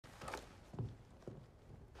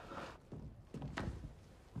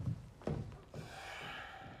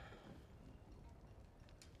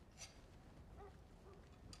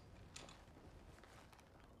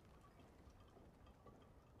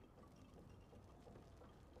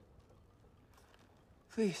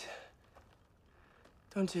Please.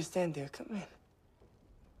 Don't just stand there. Come in.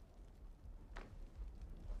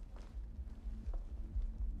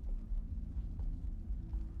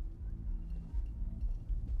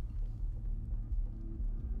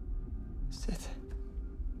 Sit.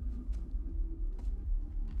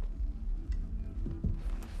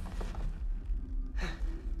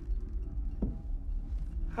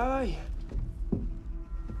 How are you?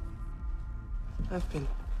 I've been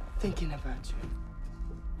thinking about you.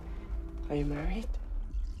 Are you married?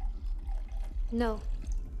 No.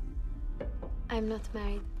 I'm not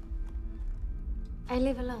married. I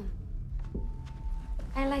live alone.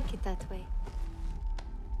 I like it that way.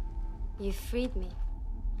 You freed me,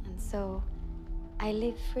 and so I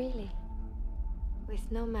live freely. With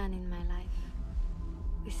no man in my life.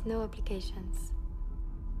 With no obligations.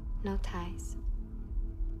 No ties.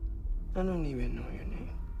 I don't even know your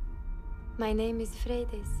name. My name is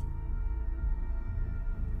Freydis.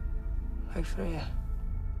 Like Freya.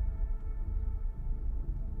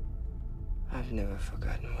 I've never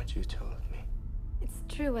forgotten what you told me. It's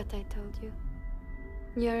true what I told you.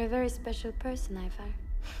 You're a very special person, Ivar.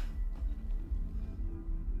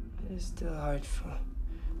 It's still hard for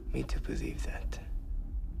me to believe that.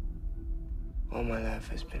 All my life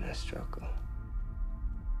has been a struggle.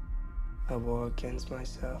 A war against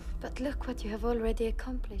myself. But look what you have already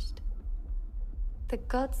accomplished. The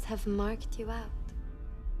gods have marked you out.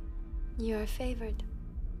 You are favored.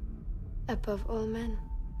 Above all men.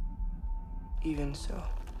 Even so,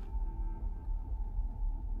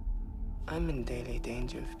 I'm in daily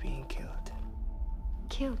danger of being killed.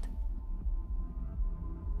 Killed?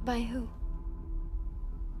 By who?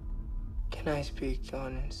 Can I speak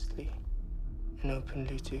honestly and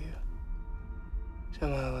openly to you?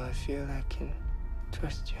 Somehow I feel I can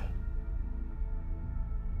trust you.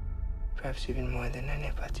 Perhaps even more than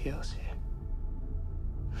anybody else here.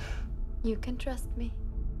 You can trust me.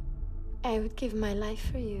 I would give my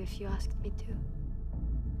life for you if you asked me to.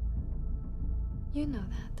 You know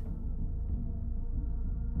that.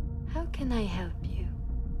 How can I help you?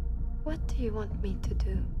 What do you want me to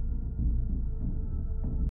do?